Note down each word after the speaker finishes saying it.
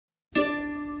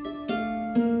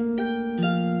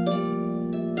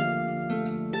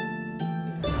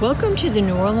Welcome to the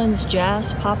New Orleans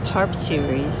Jazz Pop Harp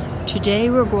Series. Today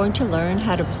we're going to learn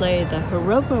how to play the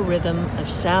Joropo rhythm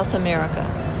of South America.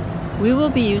 We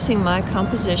will be using my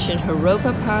composition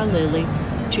Joropo Paralili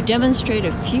to demonstrate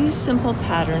a few simple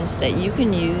patterns that you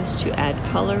can use to add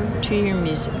color to your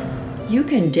music. You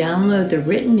can download the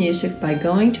written music by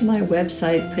going to my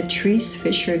website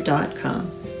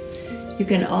patricefisher.com. You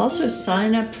can also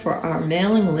sign up for our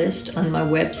mailing list on my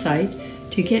website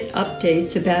to get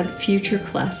updates about future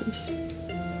classes.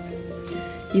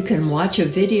 You can watch a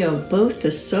video of both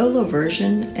the solo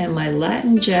version and my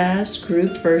Latin jazz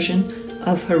group version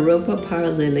of Joropo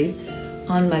Paralili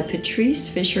on my Patrice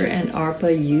Fisher and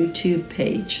ARPA YouTube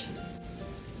page.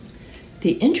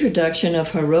 The introduction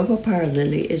of Joropo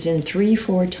Paralili is in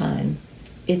 3/4 time.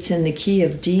 It's in the key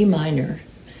of D minor.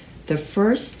 The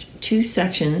first two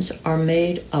sections are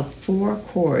made of 4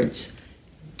 chords: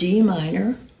 D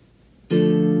minor,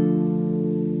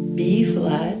 B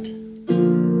flat,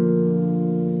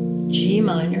 G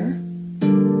minor,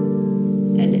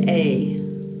 and A.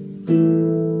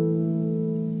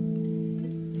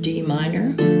 D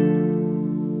minor,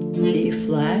 B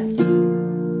flat,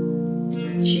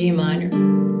 G minor,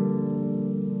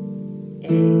 A.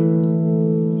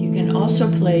 You can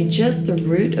also play just the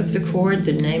root of the chord,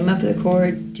 the name of the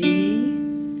chord, D,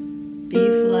 B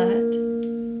flat,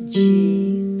 G,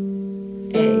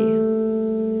 A.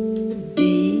 D,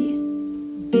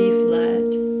 B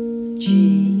flat, G,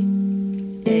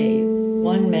 A.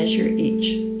 One measure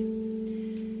each.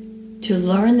 To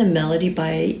learn the melody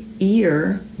by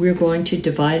ear, we're going to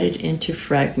divide it into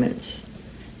fragments.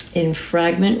 In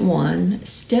fragment 1,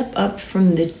 step up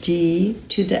from the D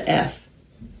to the F,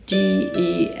 D,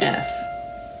 E, F.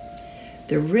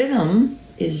 The rhythm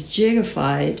is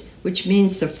jigified, which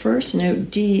means the first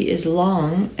note D is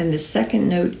long and the second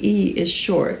note E is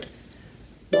short.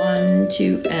 1,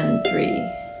 2, and 3.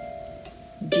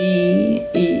 D,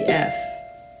 E, F.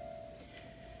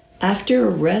 After a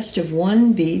rest of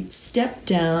 1 beat, step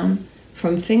down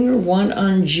from finger 1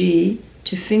 on G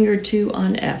to finger 2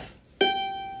 on F.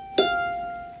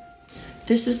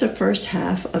 This is the first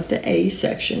half of the A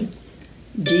section.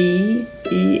 D,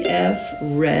 E, F,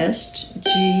 rest,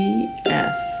 G,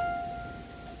 F.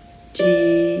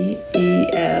 D, E,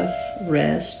 F,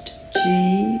 rest,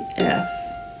 G, F.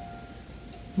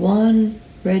 1,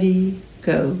 ready,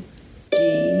 go. D,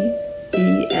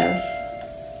 E, F,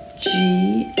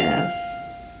 G, F.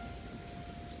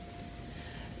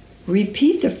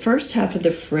 Repeat the first half of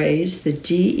the phrase, the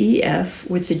D, E, F,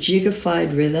 with the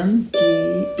jigified rhythm, D,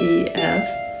 E, F.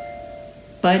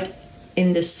 But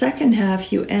in the second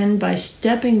half, you end by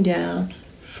stepping down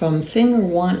from finger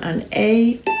 1 on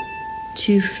A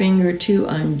to finger 2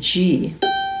 on G.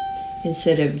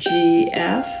 Instead of G,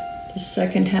 F, the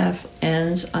second half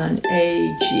ends on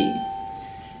A, G.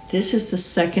 This is the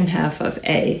second half of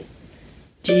A.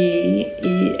 D,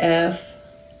 E, F,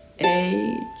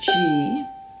 A, G.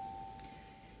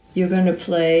 You're going to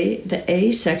play the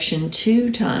A section 2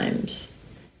 times.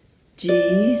 D,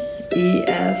 E,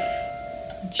 F,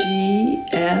 G,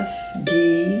 F,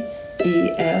 D,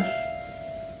 E, F,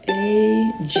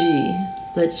 A, G.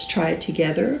 Let's try it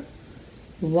together.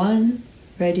 1,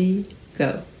 ready,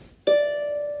 go.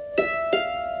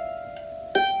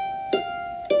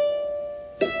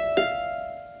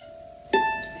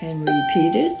 And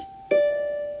repeat it.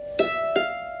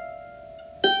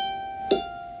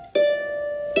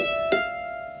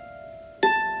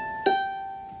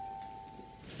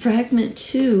 Fragment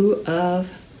 2 of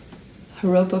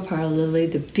Joropo Paralili,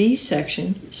 the B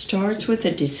section, starts with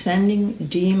a descending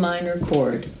D minor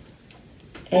chord.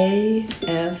 A,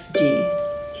 F, D.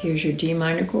 Here's your D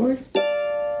minor chord.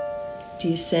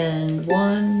 Descend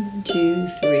 1, 2,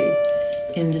 3.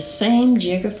 In the same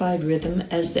jigified rhythm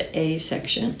as the A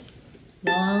section.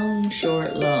 Long,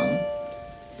 short, long.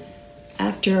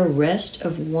 After a rest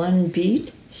of 1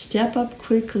 beat, step up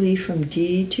quickly from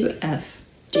D to F,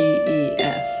 D, E,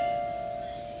 F.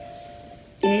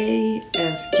 A,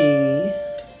 F, D,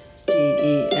 D,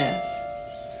 E, F.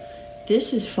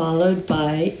 This is followed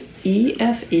by E,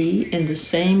 F, E in the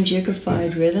same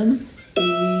jigified rhythm,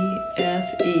 E,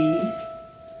 F, E.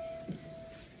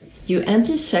 You end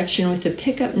this section with the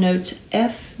pickup notes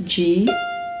F, G.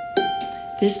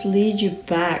 This leads you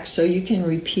back so you can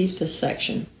repeat the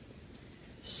section.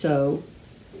 So,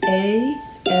 A,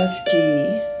 F, D,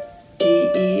 D,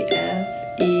 E,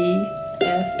 F, E,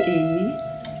 F, E,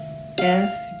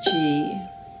 F, G.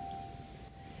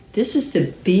 This is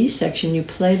the B section. You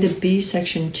play the B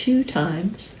section 2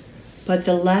 times, but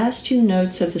the last 2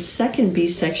 notes of the second B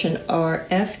section are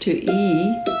F to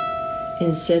E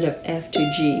instead of F to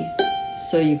G.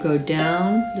 So you go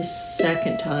down the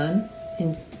second time,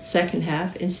 in second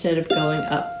half, instead of going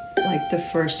up like the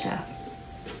first half.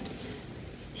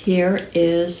 Here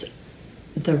is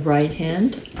the right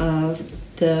hand of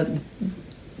the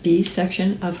B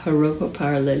section of Joropo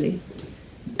Paralleli.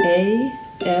 A,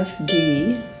 F,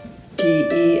 D, D,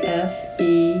 E, F,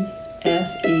 E,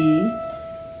 F, E,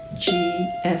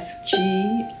 G, F, G,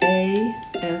 A,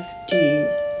 F, D,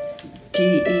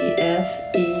 D, E,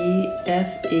 F, E,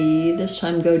 F, E. This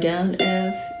time go down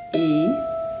F, E.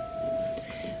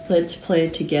 Let's play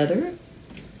it together.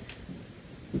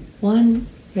 1,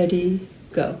 ready,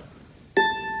 go.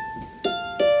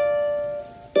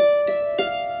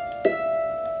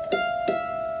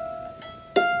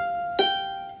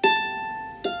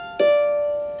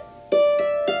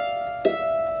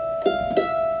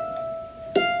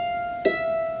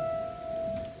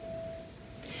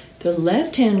 The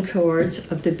left-hand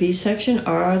chords of the B section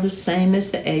are the same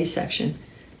as the A section.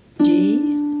 D,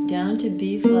 down to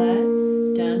B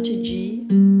flat, down to G,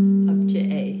 up to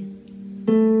A.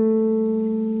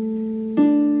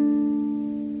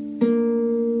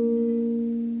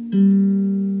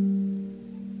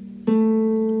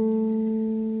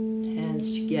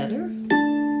 Hands together.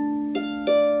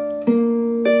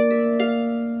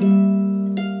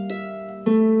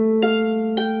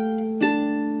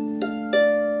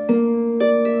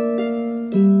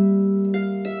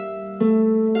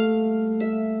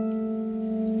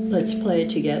 Let's play it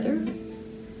together.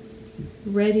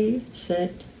 Ready,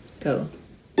 set, go.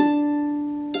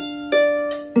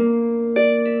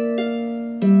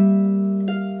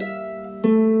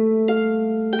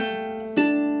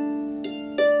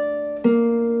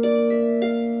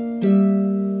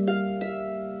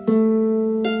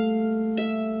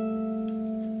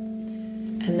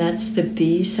 And that's the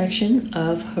B section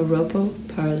of Joropo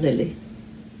Paralleli.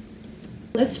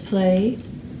 Let's play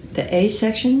the A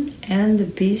section and the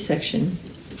B section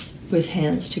with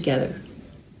hands together.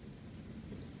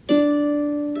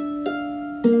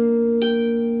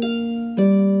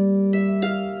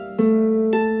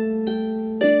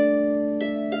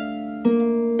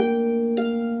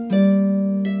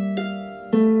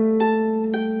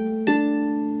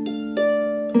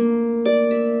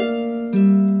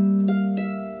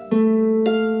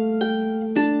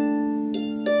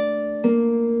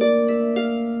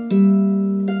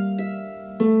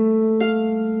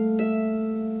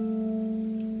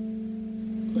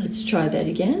 Let's try that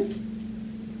again.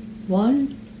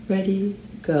 1, ready,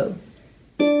 go.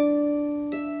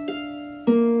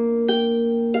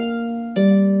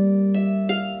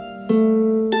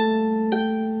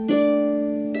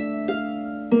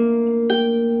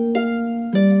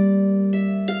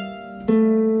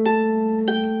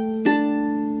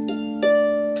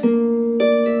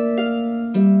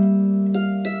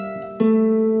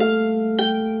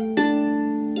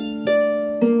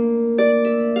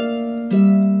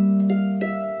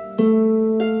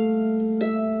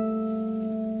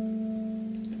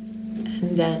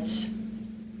 And that's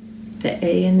the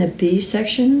A and the B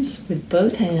sections with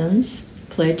both hands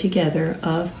played together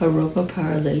of Joropo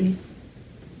Paralleli.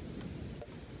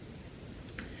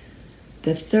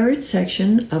 The third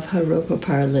section of Joropo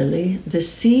Paralleli, the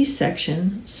C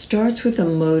section, starts with a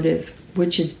motive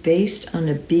which is based on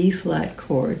a B flat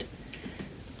chord,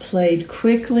 played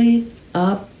quickly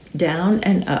up, down,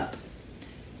 and up.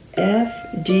 F,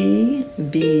 D,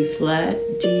 B flat,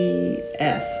 D,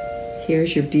 F.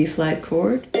 Here's your B flat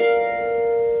chord.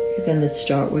 You're going to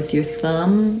start with your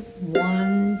thumb.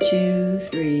 1, 2,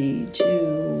 3, 2,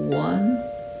 1.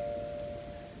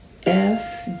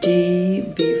 F, D,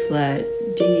 B flat,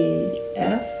 D,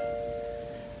 F.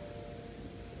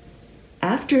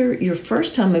 After your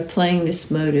first time of playing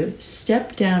this motive,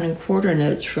 step down in quarter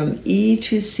notes from E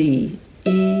to C.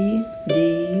 E,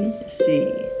 D,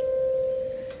 C.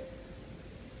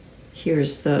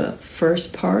 Here's the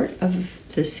first part of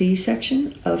the C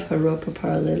section of Joropo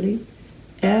Paralleli.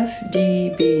 F,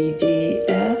 D, B, D,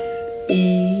 F,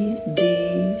 E,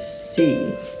 D,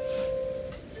 C.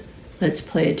 Let's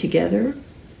play it together.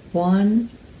 1,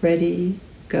 ready,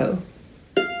 go.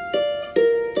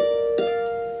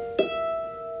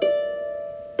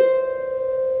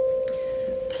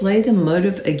 Play the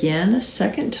motive again a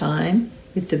second time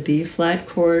with the B flat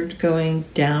chord going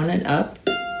down and up.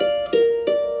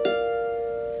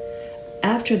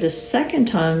 After the second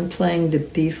time playing the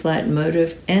B flat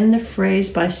motive, end the phrase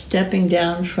by stepping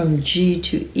down from G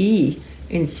to E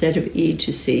instead of E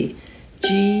to C.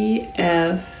 G,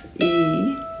 F,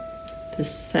 E, the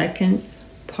second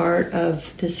part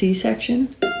of the C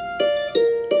section.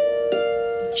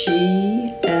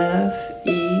 G, F,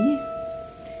 E.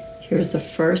 Here's the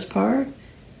first part.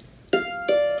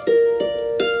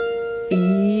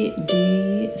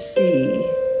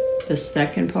 The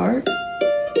second part,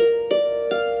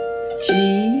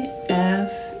 G,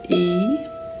 F, E.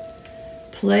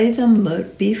 Play the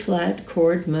B-flat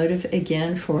chord motive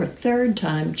again for a third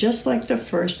time, just like the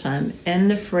first time.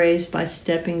 End the phrase by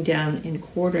stepping down in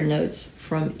quarter notes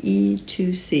from E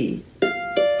to C.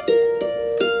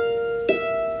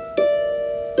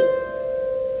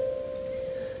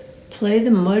 Play the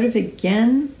motive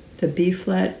again, the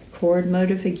B-flat chord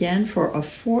motive again for a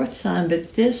fourth time,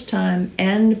 but this time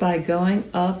end by going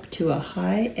up to a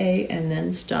high A and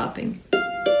then stopping.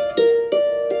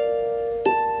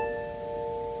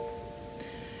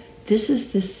 This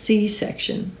is the C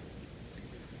section.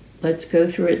 Let's go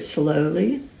through it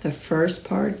slowly. The first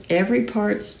part, every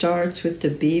part starts with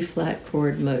the B-flat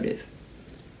chord motive.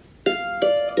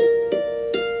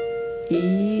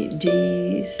 E,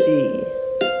 D, C.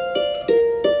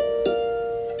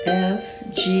 F,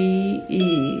 G,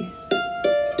 E.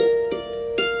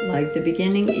 Like the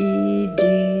beginning, E,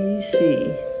 D,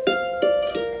 C.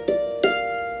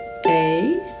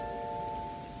 A.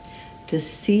 The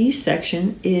C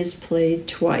section is played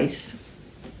twice.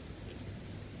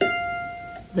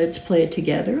 Let's play it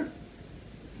together.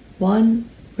 1,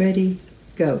 ready,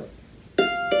 go.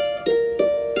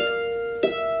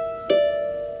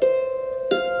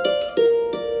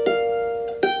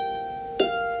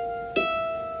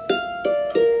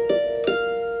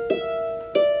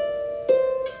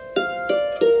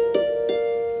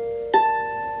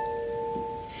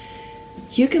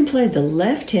 You can play the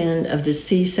left hand of the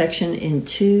C section in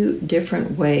two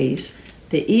different ways.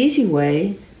 The easy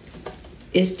way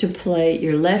is to play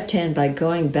your left hand by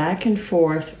going back and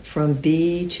forth from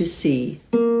B to C.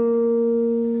 B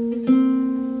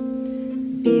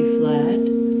flat,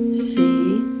 C.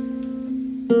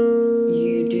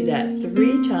 You do that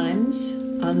 3 times.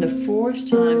 On the 4th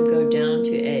time, go down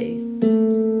to A.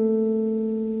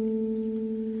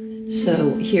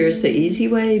 So here's the easy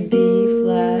way, B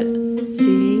flat,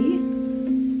 C,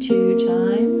 2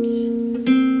 times,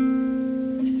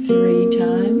 3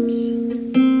 times,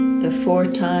 the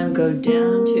 4th time go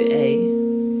down to A.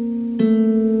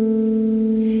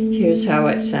 Here's how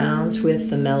it sounds with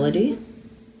the melody.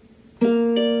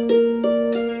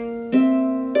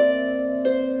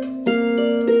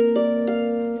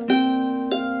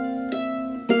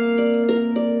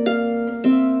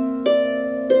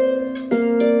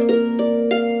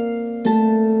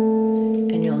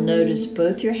 Notice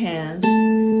both your hands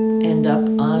end up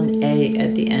on A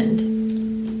at the end.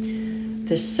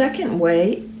 The second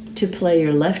way to play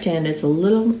your left hand is a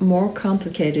little more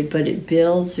complicated, but it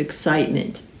builds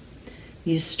excitement.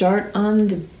 You start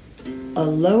on a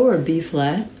lower B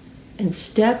flat and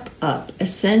step up,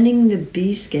 ascending the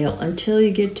B scale until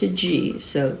you get to G.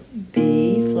 So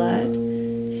B flat,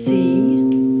 C,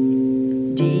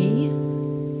 D,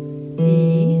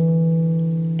 E,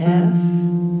 F,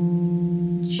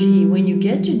 G. When you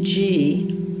get to G,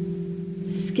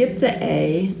 skip the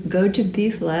A, go to B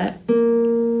flat,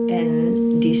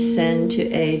 and descend to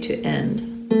A to end.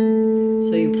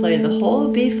 So you play the whole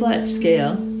B flat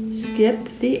scale, skip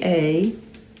the A,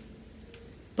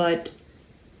 but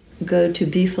go to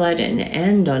B flat and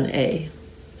end on A.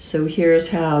 So here's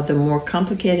how the more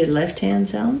complicated left hand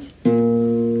sounds.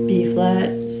 B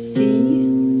flat, C,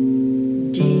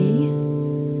 D,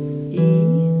 E,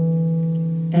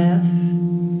 F,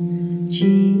 G,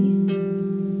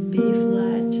 B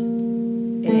flat,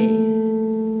 A.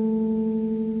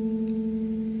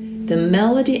 The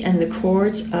melody and the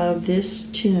chords of this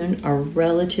tune are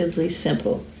relatively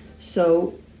simple.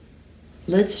 So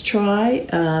let's try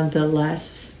the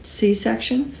last C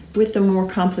section with the more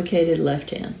complicated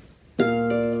left hand.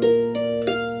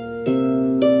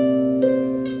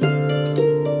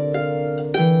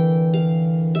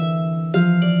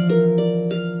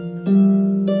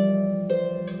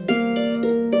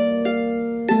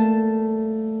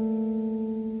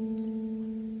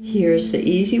 Here's the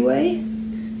easy way.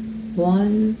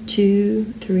 1,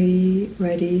 2, 3,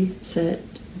 ready, set,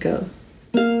 go.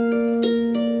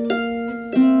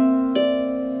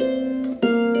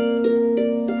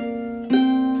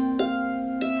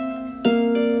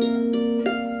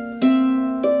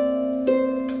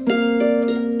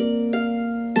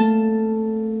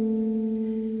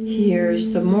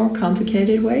 Here's the more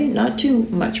complicated way, not too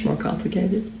much more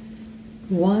complicated.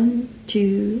 1,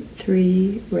 2,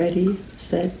 3, ready,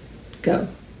 set, go.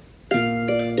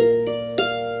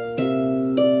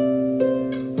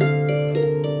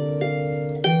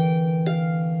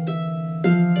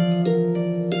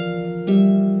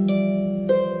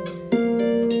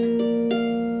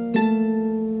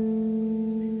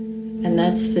 And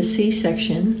that's the C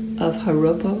section of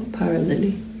Joropo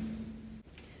Paralili.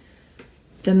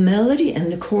 The melody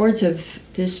and the chords of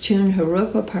this tune,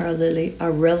 Joropo Paralili,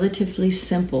 are relatively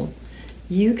simple.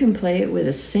 You can play it with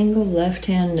a single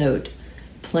left-hand note,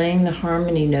 playing the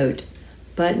harmony note.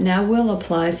 But now we'll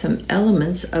apply some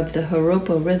elements of the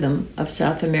Joropo rhythm of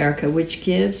South America, which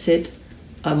gives it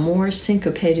a more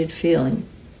syncopated feeling.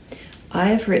 I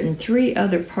have written 3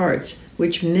 other parts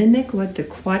which mimic what the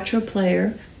cuatro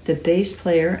player, the bass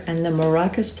player, and the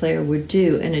maracas player would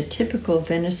do in a typical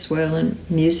Venezuelan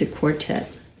music quartet.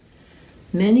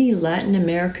 Many Latin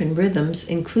American rhythms,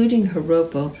 including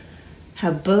Joropo,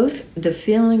 have both the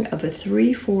feeling of a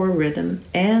 3/4 rhythm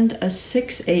and a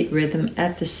 6/8 rhythm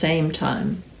at the same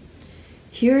time.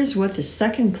 Here's what the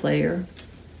second player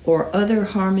or other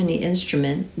harmony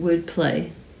instrument would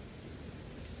play.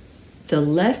 The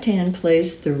left hand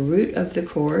plays the root of the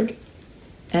chord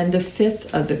and the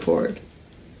 5th of the chord.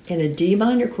 In a D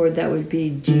minor chord, that would be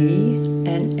D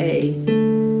and A.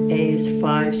 A is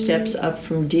 5 steps up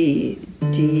from D.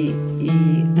 D, E,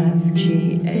 F,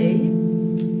 G, A.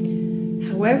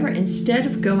 However, instead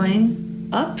of going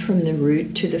up from the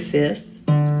root to the 5th,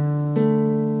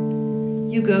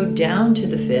 you go down to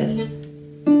the 5th.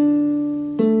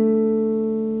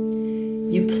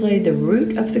 You play the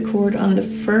root of the chord on the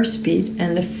first beat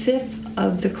and the 5th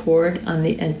of the chord on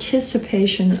the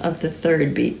anticipation of the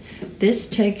 3rd beat. This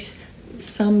takes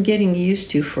some getting used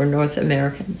to for North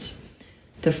Americans.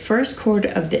 The first chord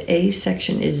of the A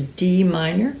section is D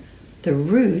minor. The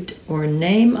root or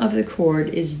name of the chord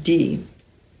is D.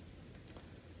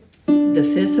 The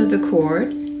 5th of the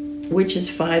chord, which is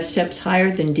 5 steps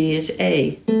higher than D, is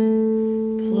A.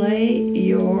 Play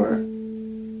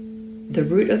the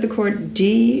root of the chord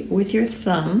D with your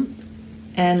thumb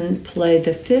and play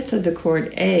the 5th of the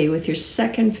chord A with your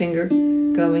second finger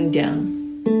going down.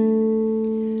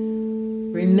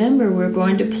 Remember, we're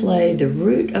going to play the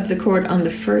root of the chord on the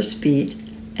first beat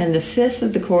and the 5th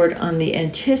of the chord on the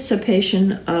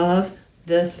anticipation of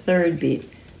the 3rd beat.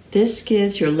 This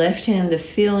gives your left hand the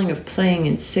feeling of playing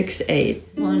in 6/8.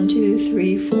 1, 2,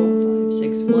 3, 4, 5,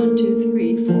 6. 1, 2,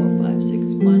 3, 4, 5,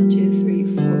 6. 1, 2, 3,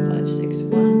 4, 5, 6.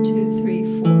 1, 2, 3,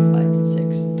 4, 5,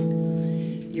 6.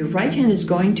 Your right hand is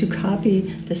going to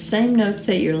copy the same notes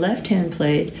that your left hand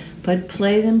played, but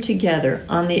play them together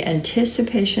on the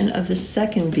anticipation of the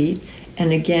 2nd beat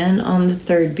and again on the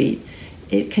 3rd beat.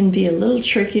 It can be a little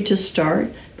tricky to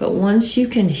start, but once you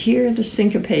can hear the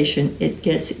syncopation, it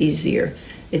gets easier.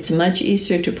 It's much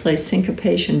easier to play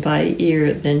syncopation by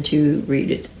ear than to read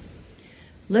it.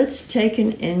 Let's take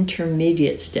an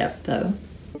intermediate step, though.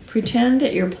 Pretend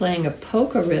that you're playing a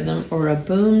polka rhythm or a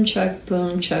boom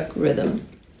chuck rhythm.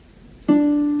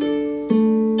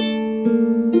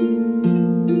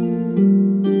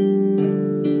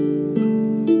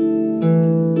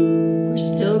 We're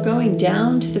still going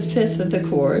down to the 5th of the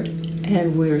chord,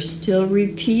 and we're still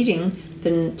repeating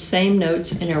the same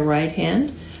notes in our right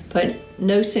hand, but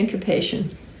no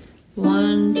syncopation.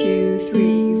 1, 2,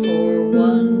 3, 4,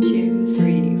 1, 2,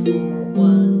 3, 4,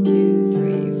 1, 2,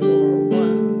 3, 4,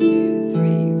 1, 2,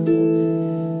 3,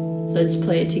 4. Let's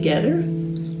play it together.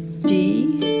 D,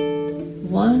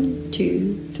 1,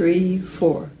 2, 3,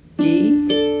 4. D,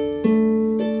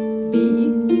 B,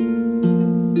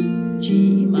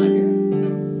 G minor,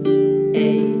 A,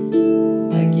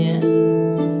 again.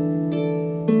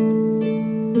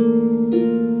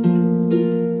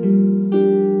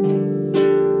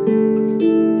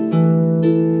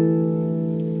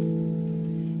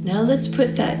 Now let's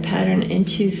put that pattern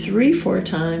into 3/4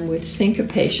 time with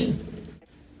syncopation.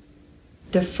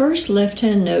 The first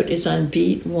left-hand note is on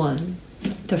beat 1.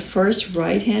 The first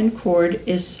right-hand chord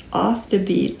is off the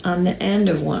beat on the end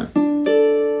of 1.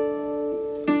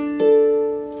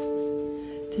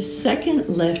 The second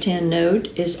left-hand note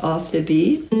is off the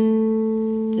beat.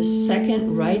 The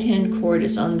second right-hand chord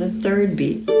is on the 3rd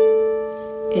beat.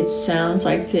 It sounds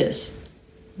like this: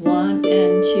 1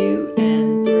 and 2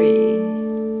 and 3.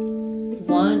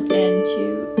 1 and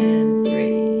 2 and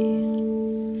 3.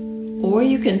 Or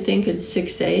you can think it's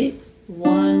 6/8.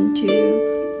 1,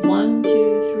 2, 1,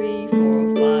 2, 3,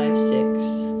 4, 5, 6.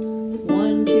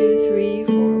 1, 2, 3,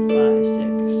 4, 5,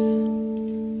 6.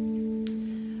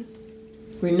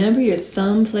 Remember, your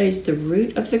thumb plays the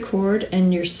root of the chord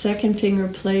and your second finger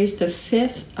plays the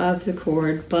 5th of the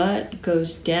chord, but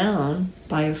goes down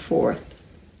by a 4th.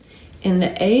 In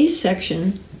the A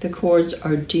section, the chords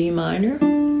are D minor,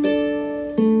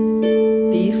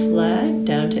 B flat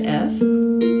down to F,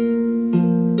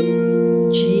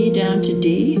 G down to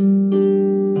D,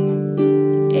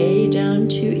 A down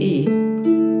to E.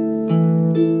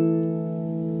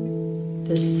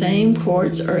 The same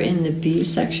chords are in the B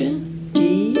section: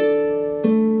 D,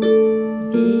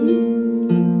 B,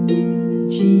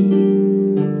 G,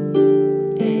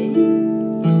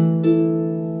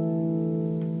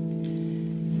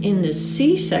 In the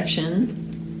C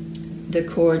section, the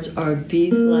chords are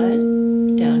B flat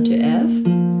down to F,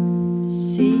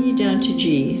 C down to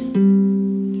G,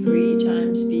 3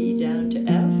 times B down to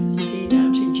F, C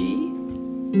down to G,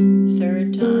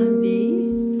 3rd time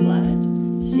B flat,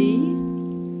 C,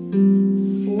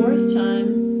 4th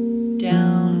time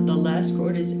down, the last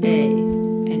chord is A,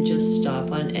 and just stop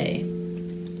on A.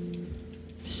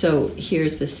 So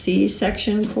here's the C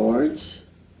section chords.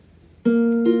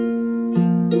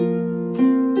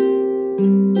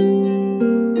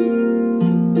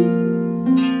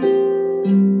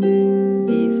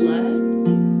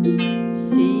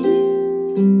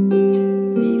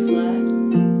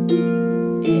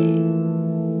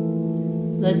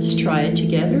 Let's try it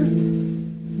together.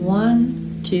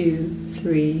 1, 2,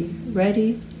 3,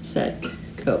 ready, set,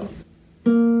 go.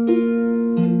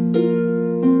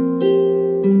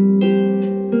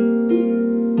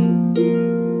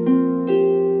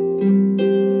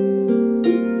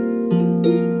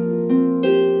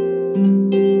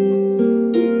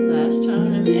 Last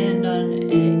time, and on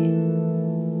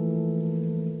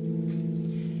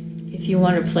A. If you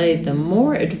want to play the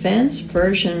more advanced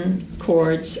version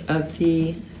chords of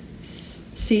the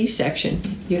C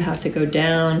section, you have to go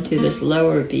down to this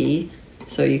lower B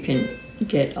so you can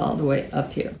get all the way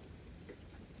up here.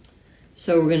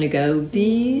 So we're going to go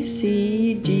B,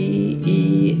 C, D,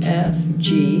 E, F,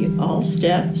 G, all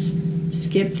steps,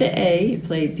 skip the A,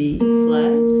 play B flat,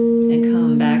 and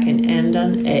come back and end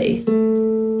on A.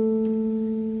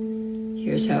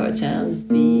 Here's how it sounds.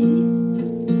 B,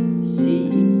 C,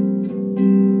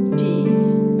 D,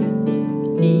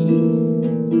 E,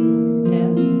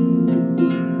 F,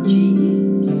 G,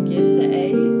 skip the A,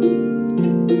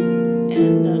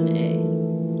 end on A.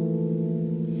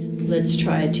 Let's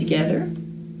try it together.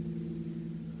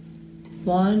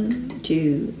 1,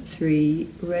 2, 3,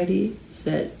 ready,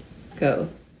 set, go.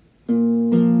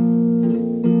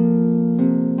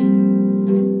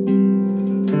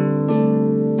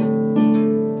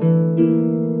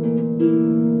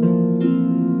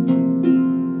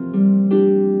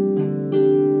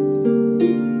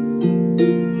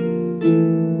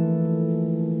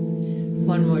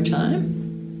 One more time.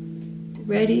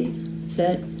 Ready,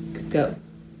 set, go.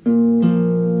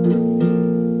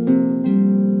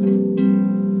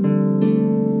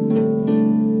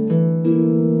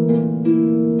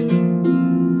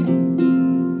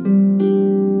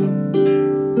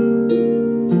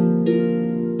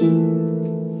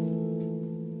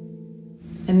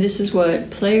 And this is what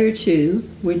player 2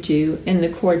 would do in the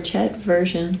quartet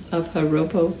version of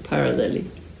Joropo Paraleli.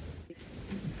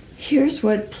 Here's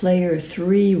what player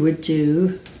 3 would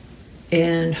do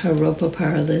in Joropo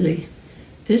Paraleli.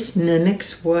 This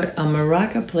mimics what a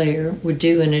maraca player would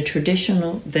do in a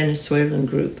traditional Venezuelan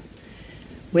group.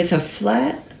 With a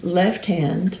flat left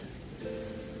hand,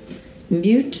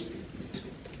 mute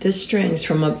the strings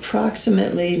from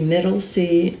approximately middle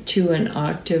C to an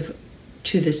octave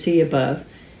to the C above.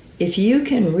 If you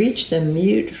can reach the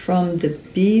mute from the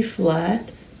B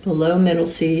flat below middle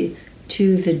C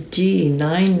to the D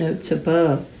 9 notes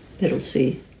above middle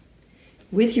C.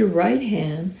 With your right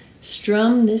hand,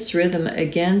 strum this rhythm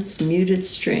against muted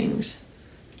strings.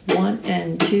 1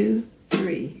 and 2,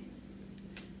 3.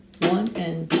 1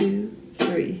 and 2,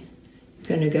 3. You're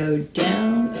going to go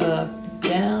down, up,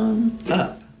 down,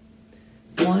 up.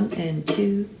 1 and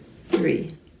 2,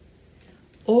 3.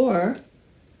 Or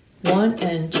 1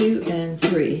 and 2 and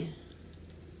 3.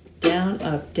 Down,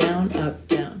 up, down, up,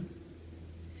 down.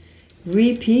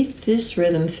 Repeat this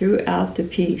rhythm throughout the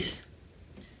piece.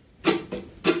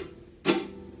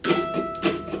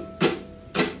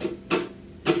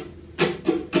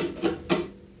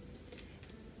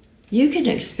 You can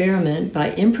experiment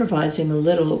by improvising a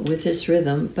little with this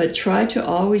rhythm, but try to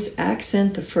always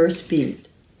accent the first beat.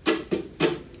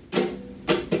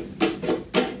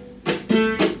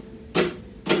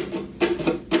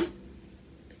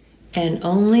 And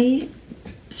only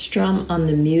strum on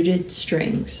the muted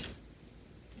strings.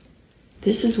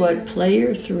 This is what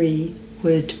player 3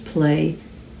 would play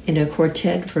in a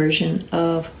quartet version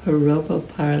of Joropo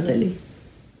Paraleli.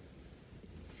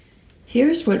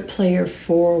 Here's what player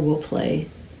 4 will play.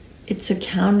 It's a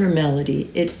counter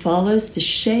melody. It follows the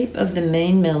shape of the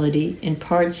main melody in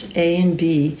parts A and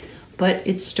B, but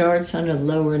it starts on a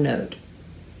lower note.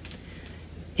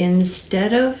 In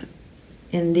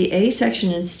the A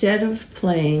section, instead of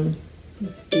playing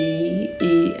D,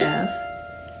 E, F,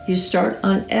 you start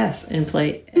on F and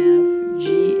play F,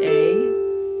 G, A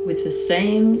with the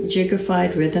same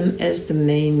jiggified rhythm as the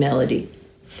main melody,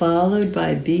 followed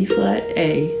by B flat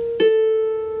A.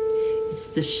 It's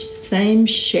the same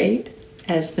shape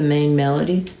as the main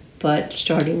melody, but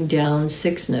starting down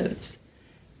 6 notes.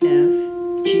 F,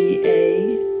 G,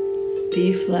 A,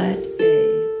 B flat,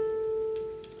 A.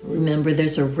 Remember,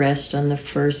 there's a rest on the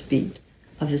first beat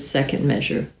of the second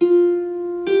measure.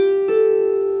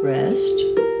 Rest.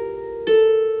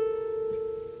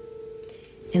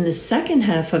 In the second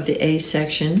half of the A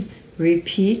section,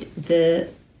 repeat the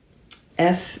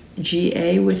F, G,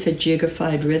 A with a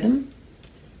jigified rhythm,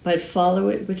 but follow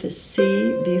it with a C,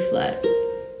 B flat.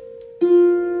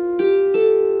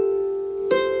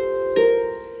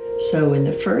 So in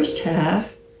the first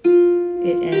half,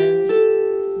 it ends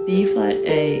B flat,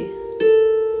 A.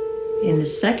 In the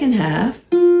second half,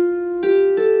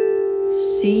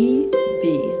 C,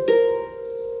 B.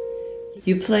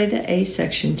 You play the A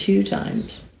section 2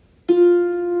 times.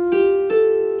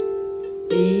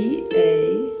 B,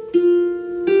 A,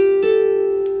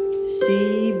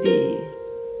 C, B.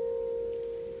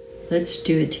 Let's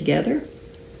do it together.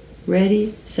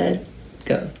 Ready, set,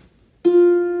 go.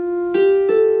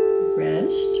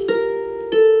 Rest.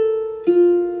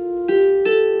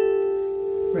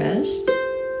 Rest.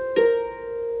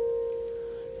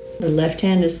 The left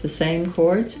hand is the same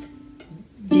chords.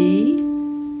 D,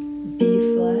 B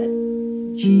flat,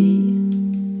 G,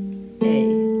 A.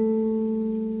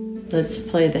 Let's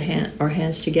play our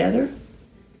hands together.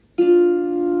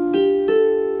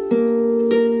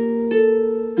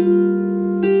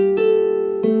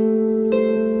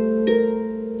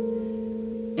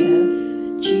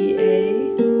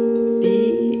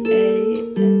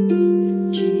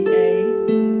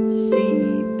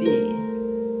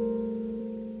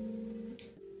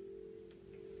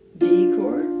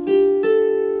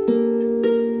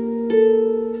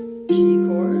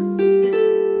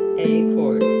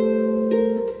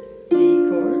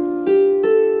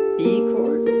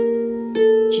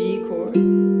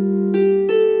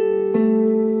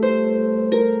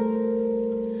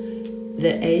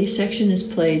 The A section is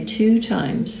played 2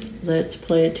 times. Let's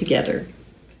play it together.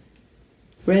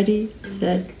 Ready,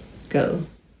 set, go.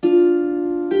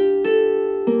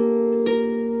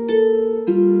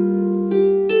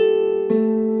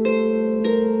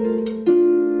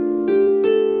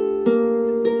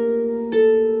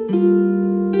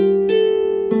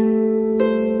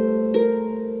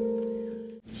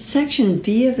 Section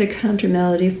B of the counter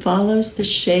melody follows the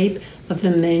shape of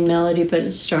the main melody, but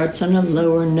it starts on a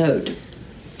lower note.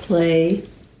 Play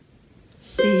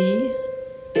C,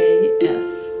 A,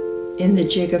 F. In the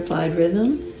jigified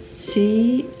rhythm,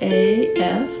 C, A,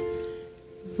 F.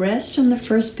 Rest on the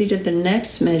first beat of the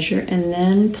next measure and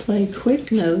then play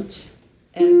quick notes,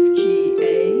 F, G,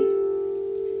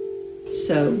 A.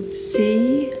 So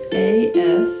C, A,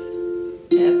 F,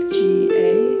 F, G,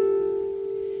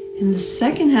 A. In the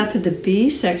second half of the B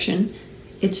section,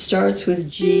 it starts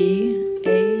with G,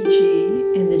 A, G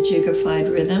in the jigified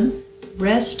rhythm.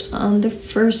 Rest on the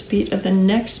first beat of the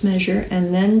next measure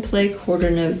and then play quarter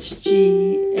notes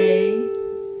G, A.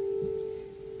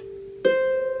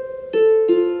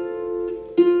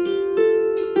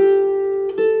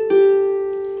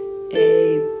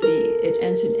 A, B. It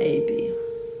ends in A, B.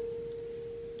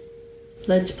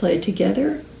 Let's play it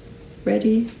together.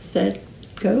 Ready, set,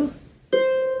 go.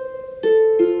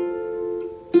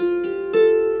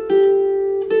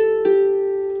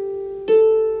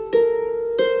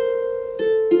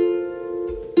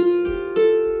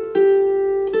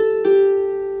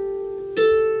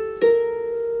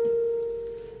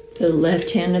 The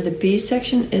left hand of the B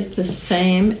section is the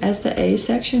same as the A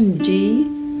section. D,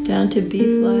 down to B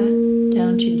flat,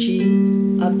 down to G,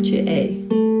 up to A.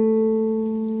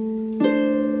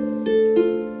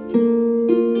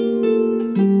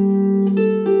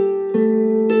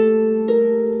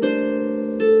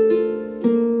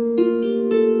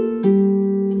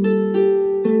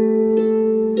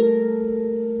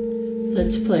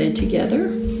 Let's play it together.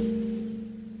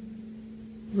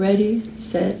 Ready,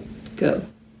 set, go.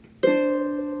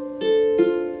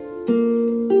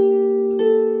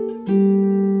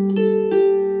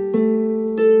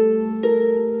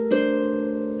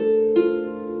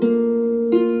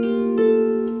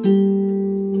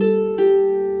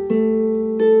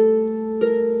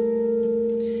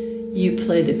 You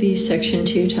play the B section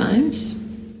 2 times.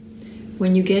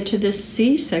 When you get to the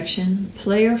C section,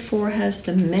 player 4 has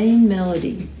the main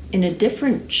melody in a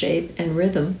different shape and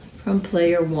rhythm from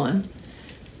player 1.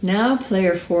 Now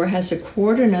player 4 has a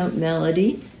quarter note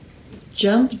melody,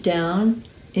 jump down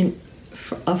in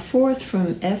a fourth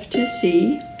from F to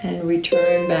C and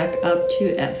return back up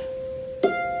to F.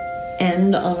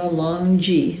 End on a long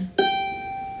G.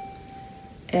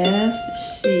 F,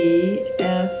 C,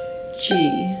 F,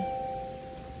 G.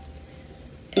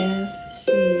 F,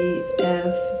 C,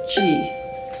 F, G.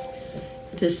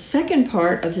 The second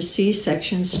part of the C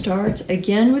section starts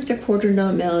again with the quarter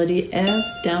note melody F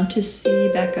down to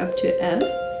C back up to F,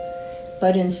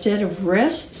 but instead of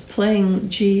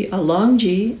playing G, a long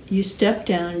G, you step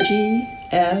down G,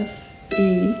 F,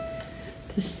 E.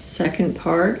 The second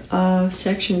part of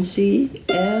section C,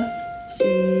 F,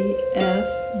 C,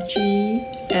 F, G,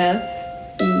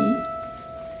 F, E.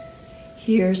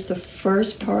 Here's the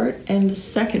first part and the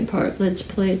second part. Let's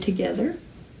play it together.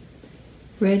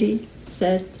 Ready,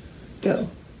 set, go.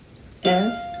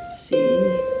 F, C,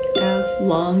 F,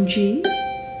 long G.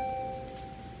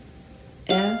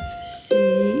 F,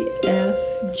 C, F,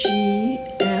 G,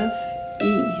 F,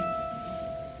 E.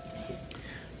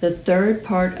 The third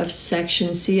part of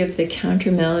section C of the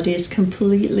counter melody is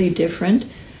completely different.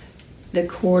 The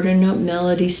quarter note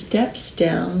melody steps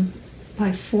down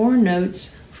by 4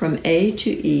 notes from A to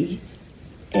E.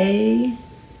 A,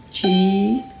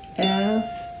 G, F,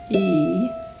 E,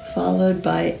 followed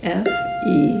by F,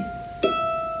 E.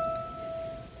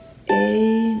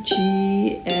 A,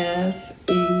 G, F,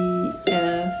 E,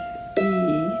 F,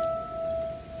 E.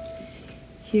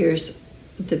 Here's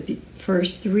the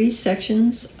first 3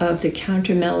 sections of the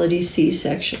counter melody C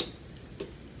section.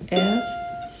 F,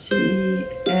 C,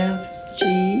 F,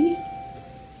 G,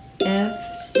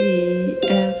 F, C,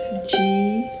 F,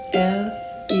 G, F,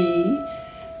 E,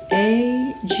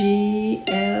 A, G,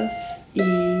 F,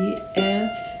 E,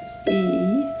 F,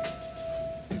 E.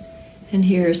 And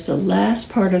here's the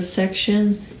last part of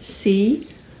section C.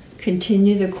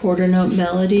 Continue the quarter note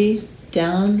melody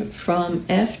down from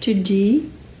F to D,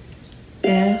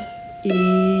 F,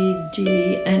 E,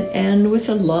 D, and end with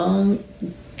a long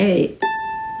A.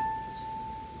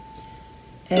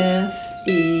 F,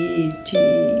 E, D,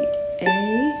 A,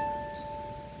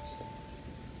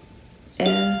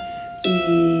 F,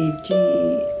 E, D,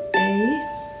 A.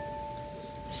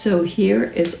 So here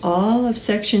is all of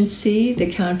section C,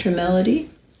 the counter melody.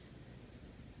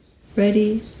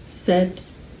 Ready, set,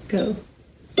 go.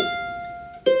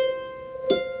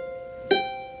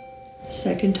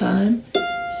 Second time,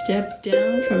 step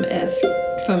down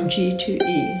from G to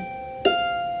E.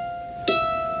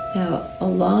 Now a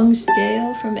long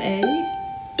scale from A,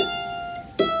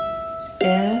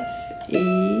 F,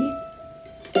 E,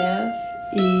 F,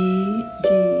 E, D,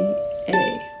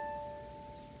 A.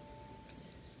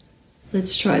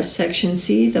 Let's try section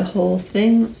C, the whole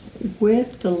thing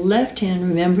with the left hand.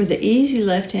 Remember the easy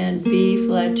left hand, B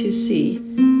flat to C.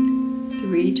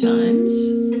 3 times.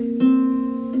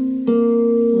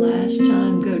 Last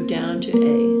time, go down to A.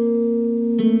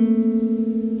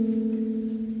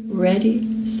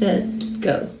 Ready, set,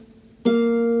 go.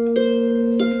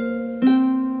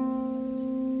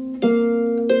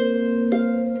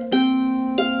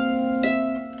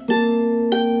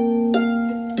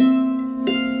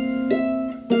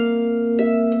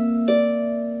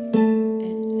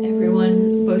 And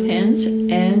everyone, both hands,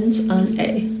 ends on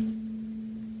A.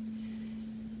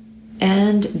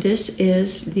 And this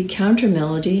is the counter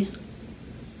melody,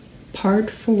 part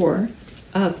 4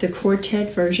 of the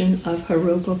quartet version of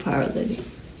Joropo Paralili.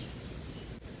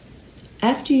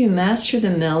 After you master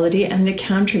the melody and the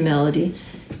counter melody,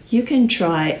 you can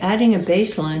try adding a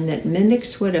bass line that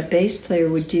mimics what a bass player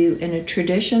would do in a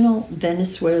traditional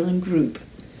Venezuelan group.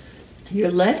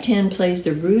 Your left hand plays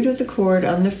the root of the chord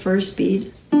on the first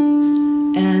beat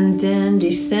and then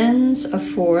descends a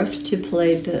fourth to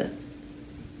play the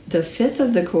fifth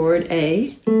of the chord,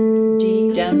 A,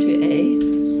 D down to A,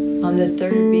 on the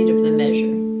third beat of the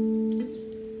measure.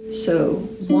 So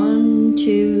 1,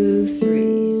 2,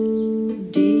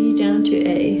 3, D down to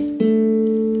A.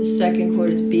 The second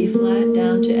chord is B flat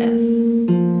down to F.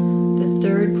 The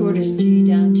third chord is G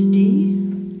down to D.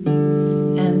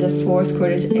 And the fourth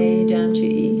chord is A down to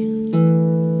E.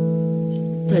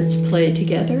 Let's play it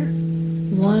together.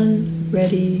 1,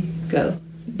 ready, go.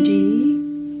 D,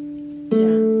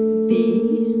 down, B,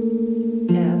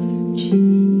 F, G,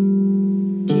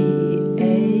 D,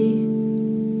 A,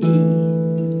 E.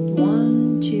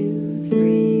 1, 2,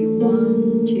 3,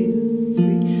 1, 2,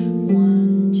 3,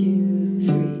 1, 2,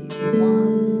 3,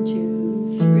 1,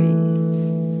 2,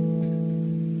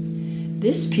 3.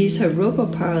 This piece, Joropo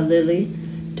Paralili,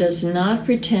 does not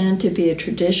pretend to be a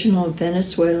traditional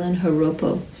Venezuelan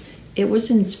joropo. It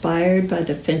was inspired by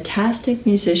the fantastic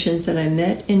musicians that I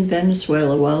met in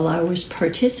Venezuela while I was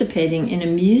participating in a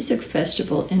music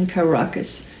festival in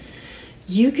Caracas.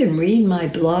 You can read my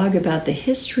blog about the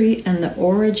history and the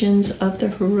origins of the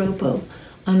joropo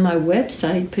on my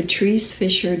website,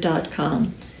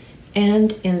 patricefisher.com,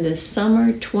 and in the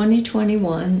summer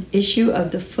 2021 issue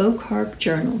of the Folk Harp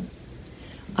Journal.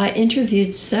 I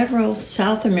interviewed several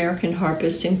South American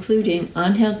harpists, including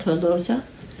Angel Tolosa,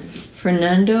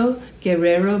 Fernando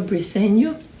Guerrero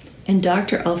Briceño, and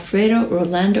Dr. Alfredo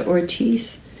Rolando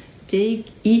Ortiz. They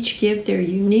each give their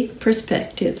unique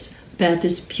perspectives about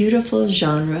this beautiful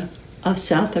genre of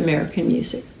South American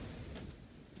music.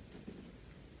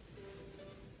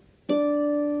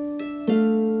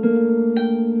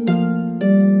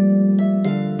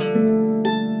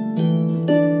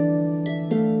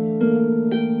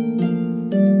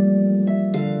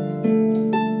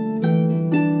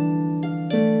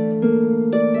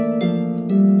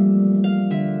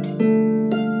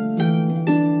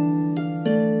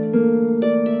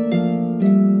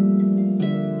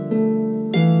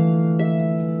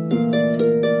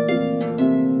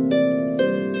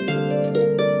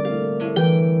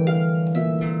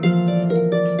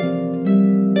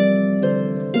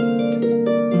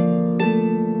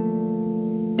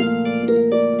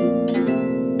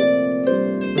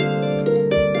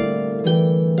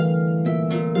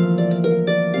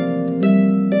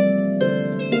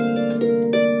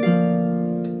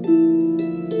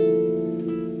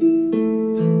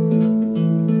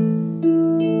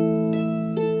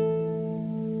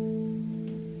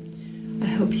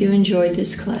 You enjoyed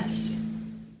this class.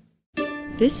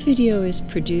 This video is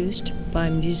produced by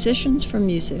Musicians for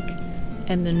Music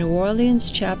and the New Orleans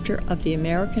chapter of the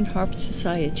American Harp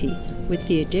Society with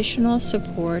the additional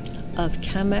support of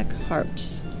Camac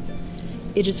Harps.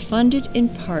 It is funded in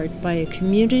part by a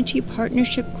community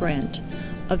partnership grant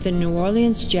of the New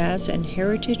Orleans Jazz and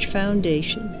Heritage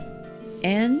Foundation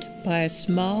and by a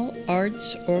small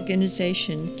arts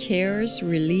organization CARES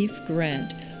Relief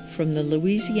Grant from the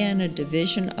Louisiana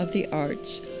Division of the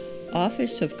Arts,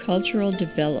 Office of Cultural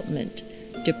Development,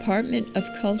 Department of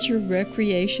Culture,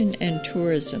 Recreation, and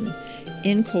Tourism,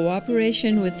 in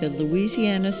cooperation with the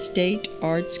Louisiana State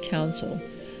Arts Council.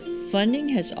 Funding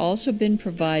has also been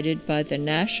provided by the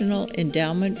National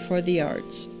Endowment for the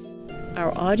Arts.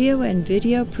 Our audio and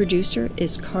video producer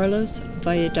is Carlos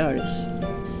Valladares.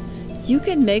 You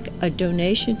can make a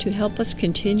donation to help us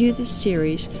continue this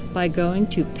series by going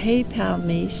to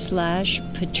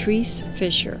PayPal.me/Patrice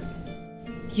Fisher.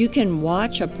 You can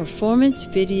watch a performance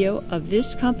video of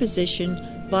this composition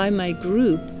by my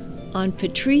group on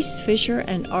Patrice Fisher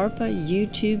and ARPA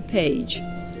YouTube page.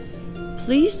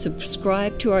 Please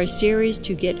subscribe to our series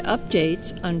to get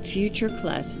updates on future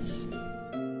classes.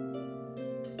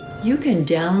 You can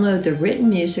download the written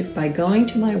music by going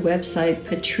to my website,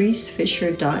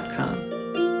 patricefisher.com.